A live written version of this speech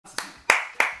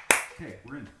Okay,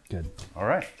 we're in. Good. All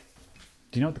right.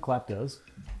 Do you know what the clap does?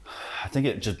 I think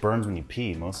it just burns when you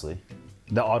pee, mostly.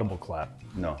 The audible clap.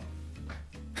 No.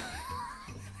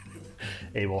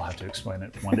 Abe will have to explain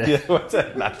it one day.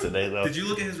 Yeah, not today, though. Did you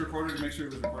look at his recorder to make sure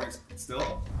it was recording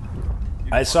still?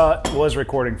 I saw it was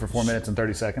recording for 4 minutes and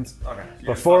 30 seconds. Okay.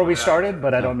 Before we started,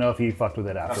 but I don't know if he fucked with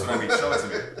it That's after. what I mean. Show it to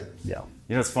me. Yeah.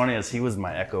 You know what's funny is he was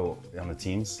my echo on the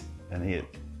teams, and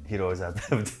he'd always have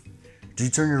to. Do you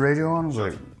turn your radio on? I was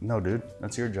like, no, dude,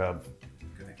 that's your job.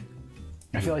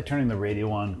 I feel like turning the radio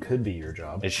on could be your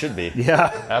job. It should be.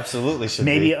 Yeah. Absolutely should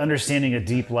Maybe be. understanding a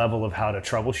deep level of how to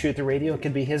troubleshoot the radio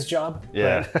could be his job.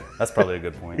 Yeah, that's probably a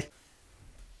good point.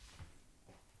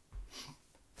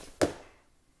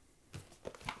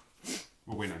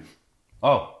 We're waiting.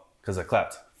 Oh, because I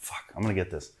clapped. Fuck, I'm gonna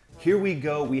get this. Here we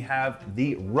go. We have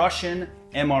the Russian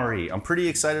MRE. I'm pretty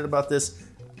excited about this.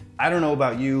 I don't know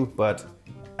about you, but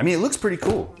I mean, it looks pretty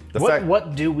cool.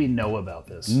 What do we know about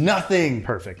this? Nothing.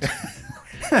 Perfect.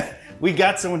 We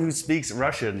got someone who speaks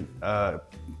Russian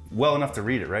well enough to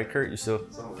read it, right, Kurt? You still?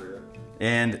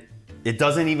 And it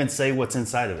doesn't even say what's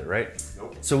inside of it, right?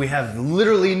 Nope. So we have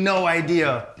literally no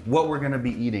idea what we're gonna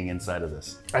be eating inside of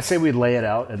this. I say we lay it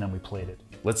out and then we plate it.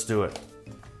 Let's do it.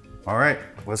 All right,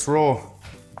 let's roll.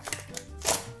 I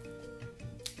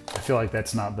feel like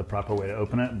that's not the proper way to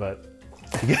open it, but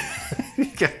You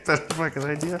get that fucking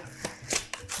idea?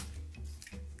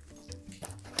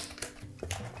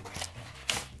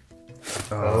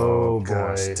 oh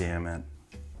Gosh boy. damn it.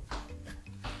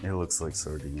 It looks like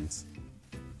sardines.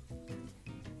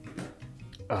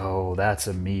 Oh, that's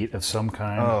a meat of some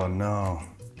kind. Oh no.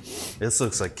 This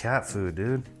looks like cat food,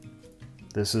 dude.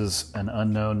 This is an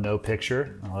unknown no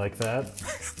picture. I like that.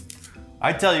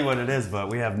 I tell you what it is,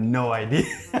 but we have no idea.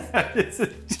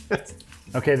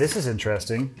 Okay, this is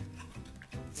interesting.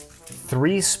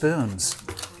 3 spoons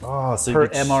Oh, so per you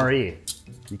could MRE.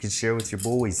 You can share with your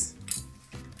boys.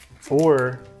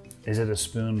 Or is it a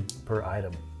spoon per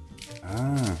item?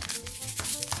 Ah.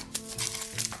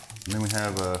 And then we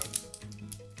have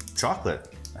chocolate.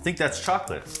 I think that's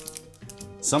chocolate.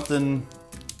 Something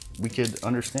we could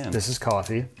understand. This is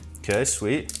coffee. Okay,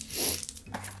 sweet.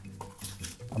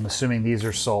 I'm assuming these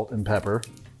are salt and pepper.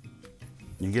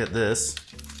 You get this.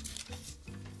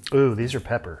 Ooh, these are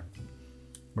pepper.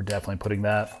 We're definitely putting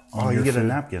that on Oh, you your get a food.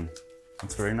 napkin.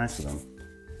 That's very nice of them.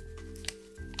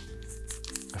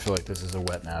 I feel like this is a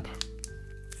wet nap.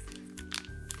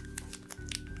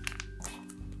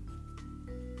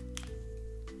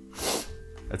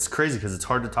 It's crazy because it's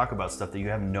hard to talk about stuff that you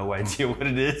have no idea what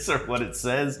it is or what it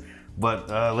says. But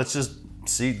let's just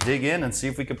dig in and see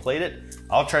if we can plate it.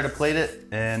 I'll try to plate it,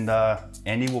 and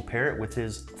Andy will pair it with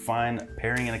his fine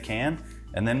pairing in a can,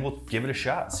 and then we'll give it a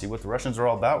shot, see what the Russians are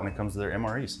all about when it comes to their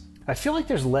MREs. I feel like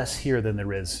there's less here than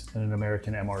there is in an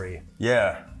American MRE.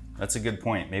 Yeah, that's a good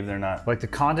point. Maybe they're not. Like the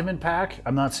condiment pack,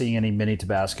 I'm not seeing any mini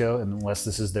Tabasco unless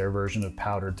this is their version of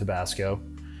powdered Tabasco.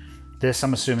 This,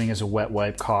 I'm assuming, is a wet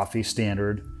wipe coffee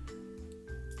standard.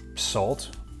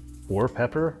 Salt or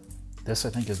pepper. This, I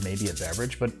think, is maybe a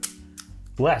beverage, but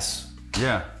less.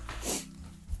 Yeah.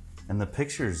 And the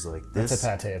pictures like this. That's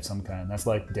a pate of some kind. That's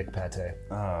like dick pate.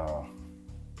 Oh.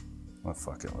 Well,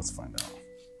 fuck it. Let's find out.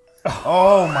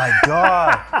 Oh my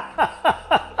God.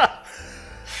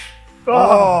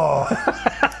 Oh.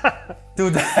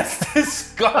 Dude, that's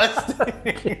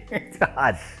disgusting.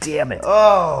 God damn it.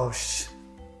 Oh,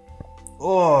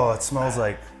 oh, it smells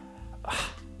like,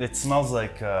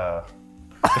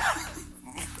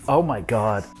 Oh my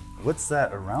God. what's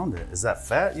that around it? Is that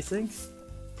fat, you think?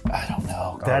 I don't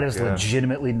know. That is God.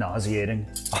 legitimately nauseating.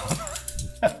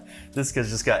 This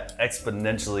just got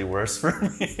exponentially worse for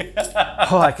me.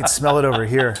 Oh, I can smell it over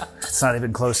here. It's not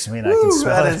even close to me and I can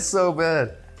smell That it. is so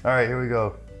bad. All right, here we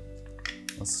go.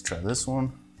 Let's try this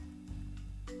one.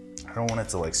 I don't want it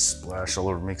to like splash all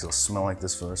over me because it'll smell like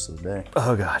this for the rest of the day.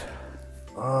 Oh God.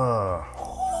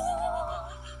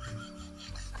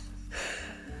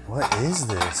 What is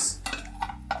this?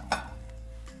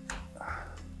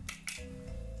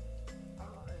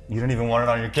 You don't even want it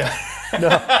on your can.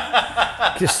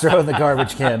 Just throw in the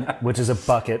garbage can, which is a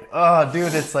bucket. Oh,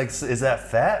 dude, it's like, is that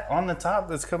fat on the top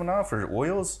that's coming off or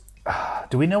oils?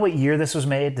 Do we know what year this was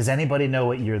made? Does anybody know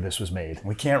what year this was made?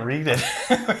 We can't read it.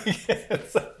 You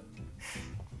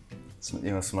want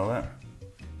to smell that?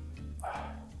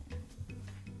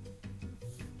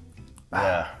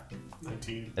 Yeah.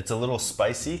 19. It's a little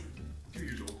spicy.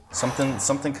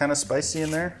 Something kind of spicy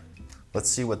in there. Let's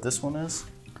see what this one is.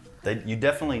 You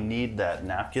definitely need that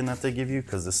napkin that they give you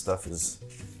because this stuff is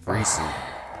greasy.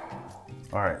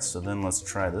 All right, so then let's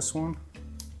try this one.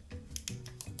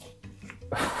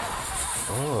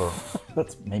 Oh.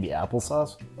 That's maybe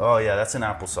applesauce. Oh yeah, that's an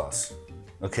applesauce.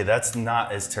 Okay, that's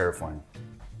not as terrifying.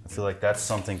 I feel like that's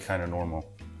something kind of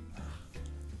normal.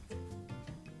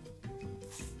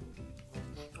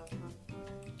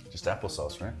 Just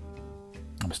applesauce, right?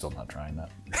 I'm still not trying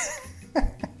that.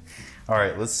 All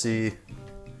right, let's see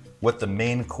what the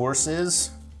main course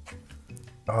is.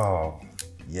 Oh,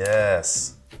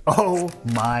 yes. Oh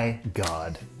my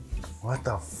God. What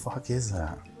the fuck is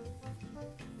that?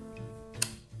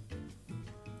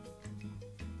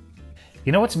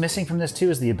 You know what's missing from this too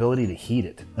is the ability to heat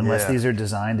it, unless Yeah. these are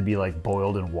designed to be like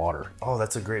boiled in water. Oh,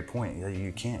 that's a great point. Yeah,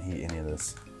 you can't heat any of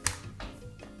this.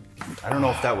 I don't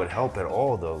know if that would help at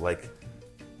all though. Like,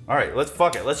 all right,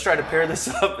 fuck it. Let's try to pair this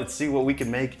up and see what we can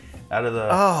make out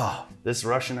of this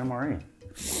Russian MRE.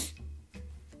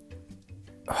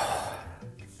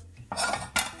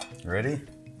 Ready?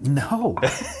 No.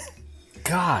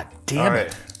 God damn All right,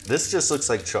 it. this just looks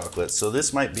like chocolate. So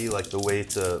this might be like the way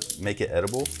to make it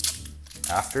edible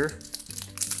after.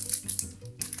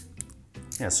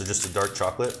 Yeah, so just a dark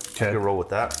chocolate. Okay. You can roll with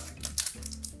that.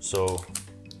 So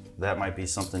that might be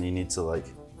something you need to like.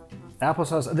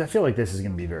 Applesauce, I feel like this is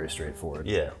gonna be very straightforward.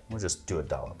 Yeah, we'll just do a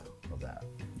dollop of that.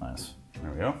 Nice.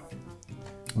 There we go.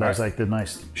 That was like the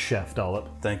nice chef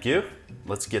dollop. Thank you.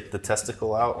 Let's get the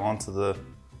testicle out onto the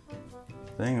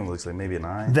thing. It looks like maybe an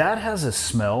eye. That has a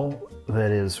smell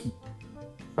that is,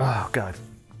 oh God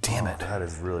damn it. That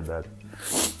is really bad.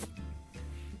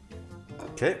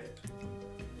 Okay.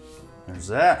 There's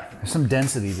that. There's some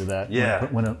density to that Yeah.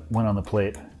 when it went on the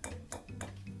plate.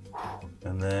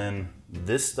 And then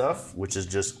this stuff, which is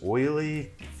just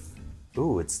oily.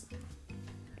 Ooh, is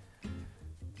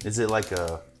it like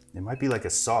it might be like a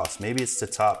sauce. Maybe it's to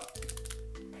top.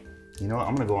 You know what,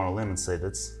 I'm gonna go on a limb and say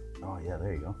that's, oh yeah,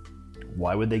 there you go.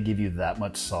 Why would they give you that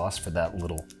much sauce for that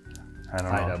little I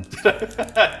don't item? know.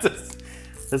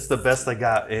 That's the best I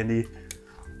got, Andy.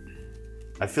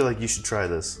 I feel like you should try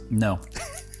this. No.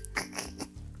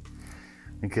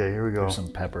 Okay, here we go. There's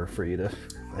some pepper for you to.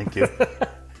 Thank you.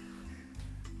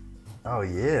 Oh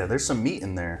yeah, there's some meat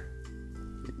in there.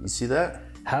 You see that?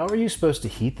 How are you supposed to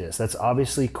heat this? That's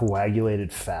obviously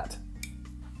coagulated fat.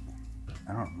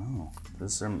 I don't know.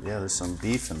 There's some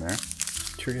beef in there.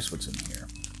 Curious what's in here.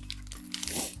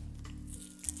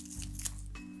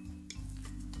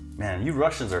 Man, you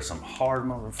Russians are some hard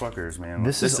motherfuckers, man.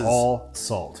 This is all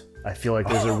salt. I feel like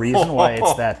there's a reason why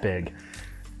it's that big.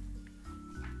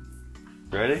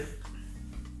 Ready?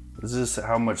 This is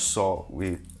how much salt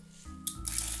we.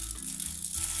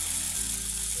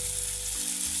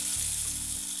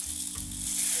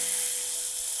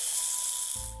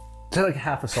 It's like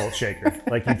half a salt shaker,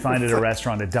 like you'd find at a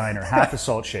restaurant, a diner, half a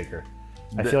salt shaker.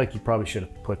 I feel like you probably should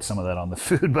have put some of that on the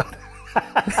food, but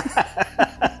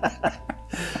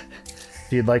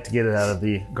if you'd like to get it out of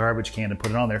the garbage can and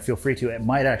put it on there, feel free to. It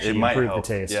might actually improve help. the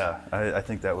taste. Yeah, I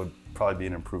think that would probably be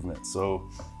an improvement. So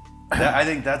I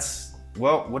think that's,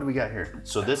 well, what do we got here?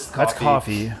 So this coffee, That's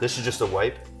coffee. This is just a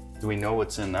wipe. Do we know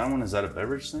what's in that one? Is that a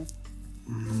beverage thing?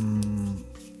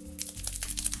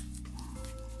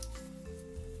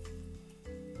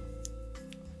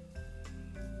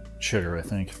 Sugar, I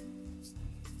think.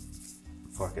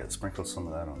 Fuck it, sprinkle some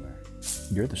of that on there.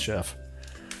 You're the chef.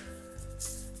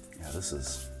 Yeah, this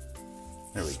is,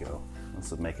 there we go.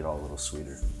 Let's make it all a little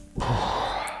sweeter.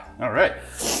 All right.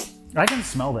 I can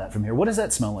smell that from here. What does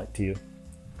that smell like to you?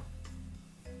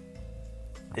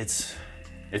 It's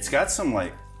got some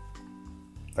like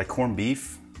corned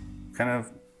beef, kind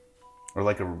of, or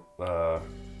like a,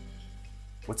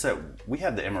 what's that? We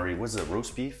have the MRE, what's it,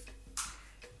 roast beef?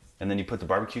 And then you put the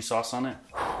barbecue sauce on it.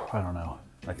 I don't know.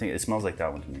 I think it smells like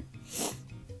that one to me.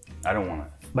 I don't want it.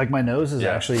 Like my nose is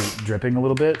actually dripping a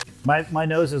little bit. My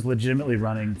nose is legitimately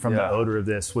running from the odor of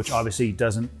this, which obviously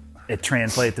doesn't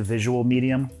translate the visual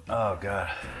medium. Oh God,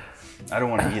 I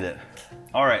don't want to eat it.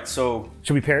 All right, so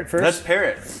should we pair it first? Let's pair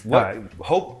it. What? All right.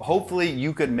 Hopefully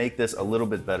you could make this a little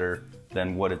bit better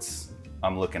than what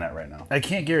I'm looking at right now. I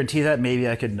can't guarantee that. Maybe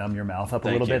I could numb your mouth up a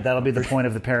little you. bit. That'll be the point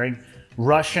of the pairing.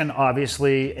 Russian,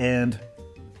 obviously, and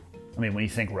I mean, when you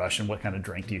think Russian, what kind of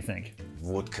drink do you think?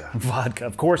 Vodka. Vodka,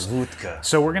 of course. Vodka.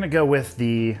 So we're gonna go with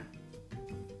the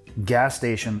gas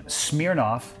station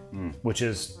Smirnoff, which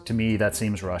is, to me, that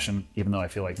seems Russian, even though I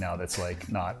feel like now that's like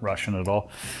not Russian at all.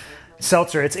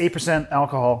 Seltzer, it's 8%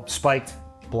 alcohol, spiked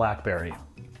blackberry.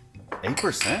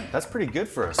 8%? That's pretty good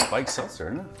for a spiked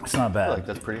seltzer, isn't it? It's not I bad. feel like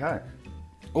that's pretty high.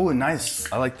 Oh,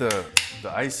 nice. I like the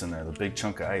ice in there, the big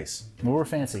chunk of ice. Well, we're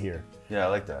fancy here. Yeah, I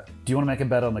like that. Do you want to make a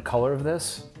bet on the color of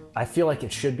this? I feel like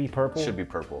it should be purple. Should be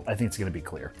purple. I think it's going to be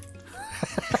clear.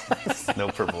 No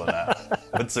purple in that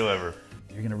whatsoever.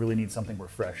 You're gonna really need something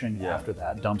refreshing Yeah. after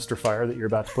that dumpster fire that you're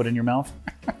about to put in your mouth.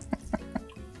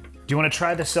 Do you want to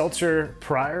try the seltzer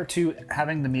prior to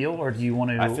having the meal, or do you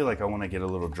want to? I feel like I want to get a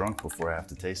little drunk before I have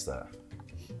to taste that.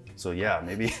 So yeah,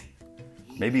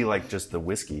 maybe like just the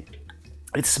whiskey.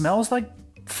 It smells like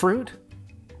fruit,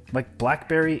 like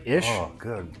blackberry-ish. Oh,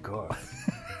 good God.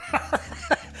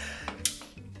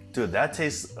 Dude, that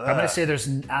tastes... I'm gonna say there's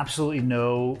absolutely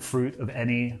no fruit of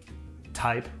any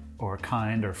type or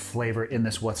kind or flavor in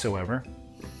this whatsoever.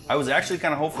 I was actually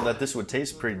kind of hopeful that this would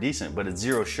taste pretty decent, but it's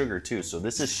 0 sugar too, so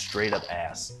this is straight up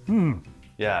ass.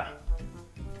 Yeah.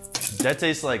 That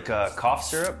tastes like cough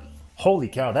syrup. Holy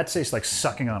cow, that tastes like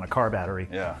sucking on a car battery.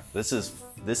 Yeah, this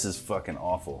is fucking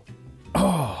awful.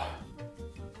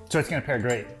 So it's gonna pair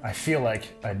great. I feel like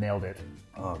I nailed it.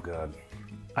 Oh God.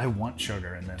 I want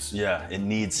sugar in this. Yeah, it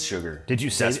needs sugar. Did you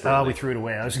say? Desperately. Oh, we threw it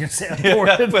away. I was gonna say. Yeah,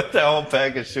 I put that whole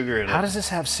pack of sugar in it. How does this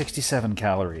have 67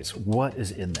 calories? What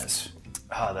is in this?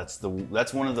 Ah, that's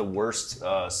one of the worst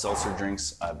seltzer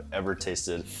drinks I've ever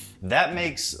tasted. That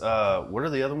makes what are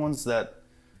the other ones that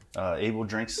Abel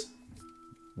drinks?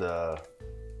 The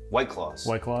White Claws.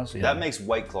 White Claws. Yeah. That makes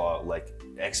White Claw like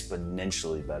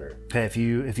exponentially better. Hey, if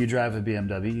you drive a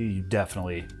BMW, you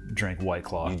definitely drink White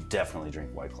Claw. You definitely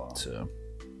drink White Claw. So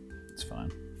it's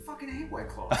fine. I fucking hate White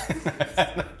Claw.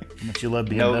 But you love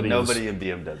BMWs. Nobody in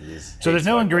BMWs. So there's hates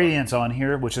no White Claw. ingredients on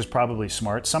here, which is probably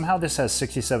smart. Somehow this has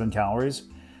 67 calories,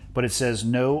 but it says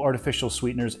no artificial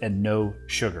sweeteners and no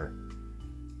sugar.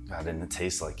 God, didn't it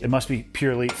taste like It it? must be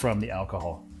purely from the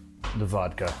alcohol, the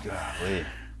vodka. Golly.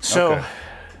 So Okay.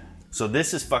 So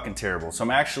this is fucking terrible. So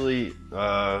I'm actually,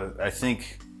 I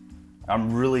think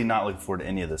I'm really not looking forward to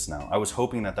any of this now. I was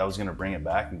hoping that was going to bring it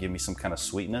back and give me some kind of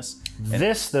sweetness.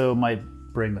 this, though, might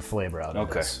bring the flavor out of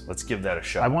Okay, this. let's give that a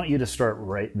shot. I want you to start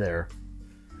right there.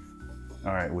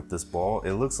 All right, with this ball,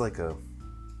 it looks like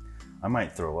I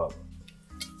might throw up.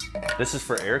 This is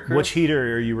for air crew? Which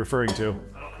heater are you referring to?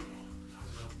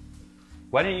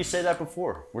 Why didn't you say that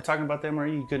before? We're talking about the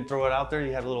MRE. You couldn't throw it out there.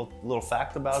 You had a little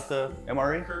fact about the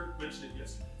MRE. Kurt mentioned it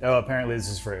yesterday. Oh, apparently this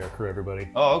is for air crew, everybody.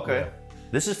 Oh, okay.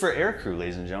 This is for air crew,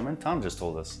 ladies and gentlemen. Tom just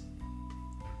told us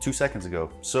 2 seconds ago.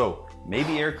 So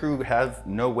maybe air crew have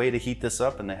no way to heat this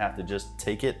up and they have to just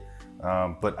take it.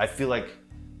 But I feel like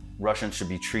Russians should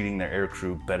be treating their air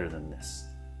crew better than this.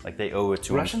 Like they owe it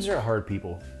to Russians are hard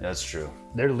people. them. That's true.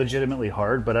 They're legitimately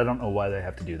hard, but I don't know why they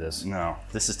have to do this. No,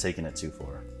 this is taking it too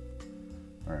far.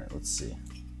 All right, let's see.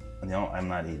 No, I'm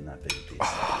not eating that big piece.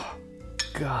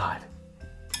 God.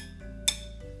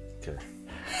 Okay.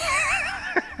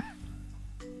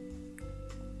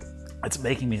 It's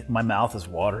making me, my mouth is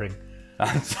watering.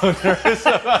 I'm so nervous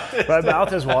about this. My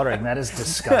mouth is watering. That is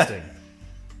disgusting.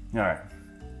 All right.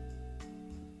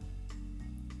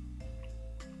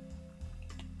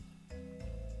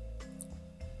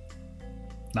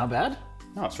 Not bad?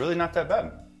 No, it's really not that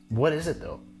bad. What is it,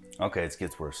 though? Okay, it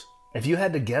gets worse. If you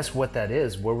had to guess what that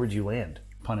is, where would you land?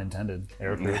 Pun intended.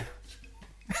 Air crew.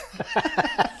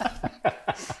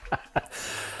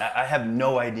 I have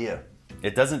no idea.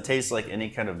 It doesn't taste like any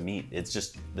kind of meat. It's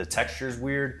just, the texture's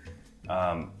weird.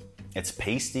 It's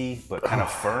pasty, but kind of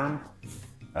firm.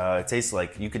 It tastes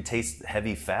like, you could taste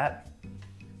heavy fat,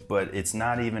 but it's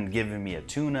not even giving me a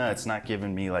tuna. It's not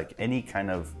giving me like any kind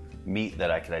of meat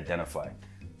that I could identify.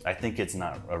 I think it's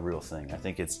not a real thing. I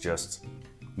think it's just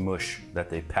mush that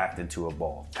they packed into a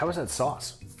ball. How is that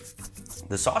sauce?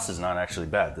 The sauce is not actually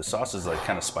bad. The sauce is like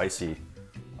kind of spicy,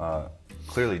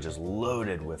 clearly just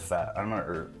loaded with fat. I don't know,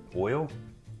 or oil?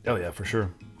 Oh, yeah, for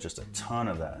sure. Just a ton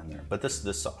of that in there. But this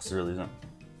sauce really isn't.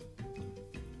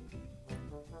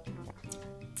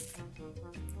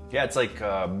 Yeah, it's like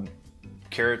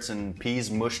carrots and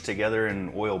peas mushed together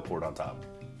and oil poured on top.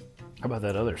 How about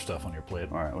that other stuff on your plate?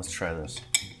 All right, let's try this.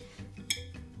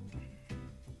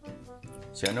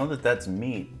 See, I know that that's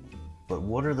meat, but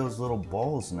what are those little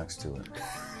balls next to it?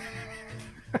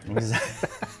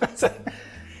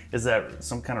 Is that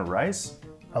some kind of rice?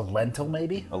 A lentil,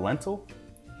 maybe? A lentil?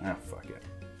 Ah, fuck it.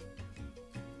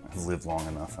 I've lived long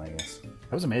enough, I guess.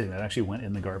 That was amazing. That actually went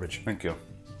in the garbage. Thank you.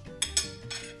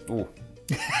 Ooh.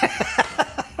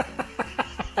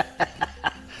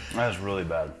 That's really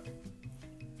bad.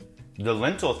 The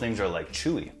lentil things are like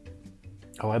chewy.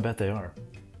 Oh, I bet they are.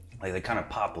 Like they kind of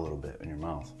pop a little bit in your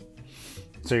mouth.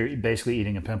 So you're basically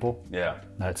eating a pimple? Yeah.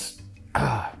 That's...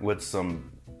 With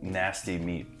some nasty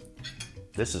meat.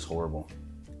 This is horrible.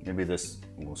 Maybe this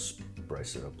will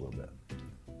spice it up a little bit.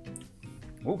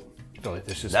 Ooh. Oh,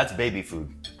 this is... That's baby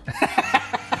food.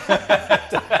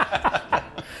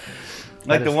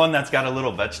 Like the one that's got a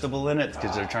little vegetable in it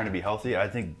because they're trying to be healthy. I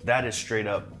think that is straight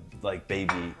up like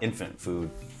baby infant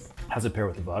food. How's it pair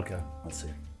with the vodka? Let's see.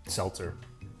 Seltzer.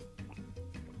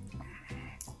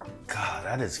 God,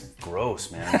 that is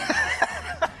gross, man.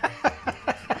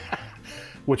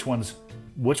 Which one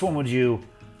would you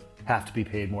have to be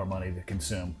paid more money to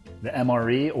consume? The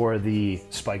MRE or the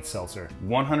spiked seltzer?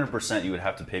 100% you would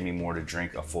have to pay me more to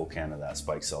drink a full can of that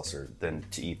spiked seltzer than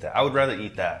to eat that. I would rather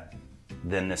eat that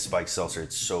than this spiked seltzer.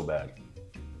 It's so bad.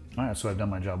 All right, so I've done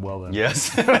my job well then.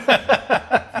 Yes.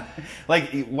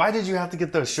 Like, why did you have to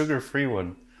get the sugar-free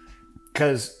one?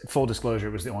 Because, full disclosure,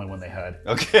 it was the only one they had.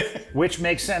 Okay. Which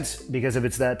makes sense, because if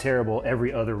it's that terrible,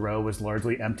 every other row was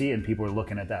largely empty, and people are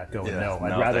looking at that going, no,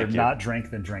 I'd rather not drink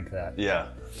than drink that. Yeah.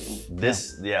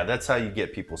 Yeah, that's how you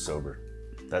get people sober.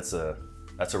 That's a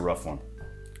rough one.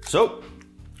 So,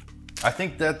 I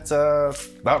think that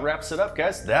about wraps it up,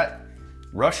 guys.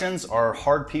 Russians are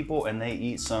hard people, and they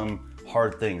eat some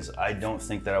hard things. I don't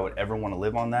think that I would ever want to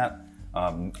live on that.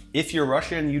 If you're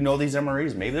Russian, you know these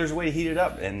MREs. Maybe there's a way to heat it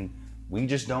up, and we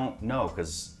just don't know,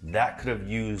 because that could have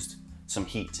used some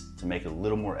heat to make it a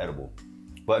little more edible.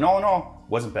 But in all,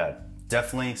 wasn't bad.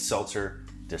 Definitely seltzer,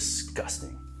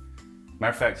 disgusting.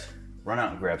 Matter of fact, run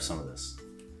out and grab some of this.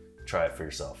 Try it for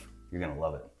yourself. You're gonna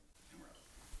love it.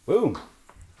 Boom.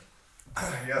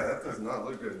 Yeah, that does not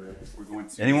look good, man. We're going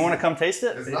to. Anyone want to come taste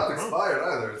it? It's not expired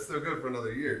either. It's still good for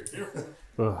another year.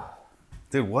 Ugh.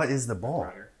 Dude, what is the ball?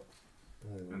 Right here.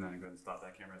 And then go ahead and stop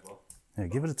that camera as well. Yeah,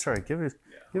 give it a try. Give it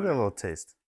a little taste.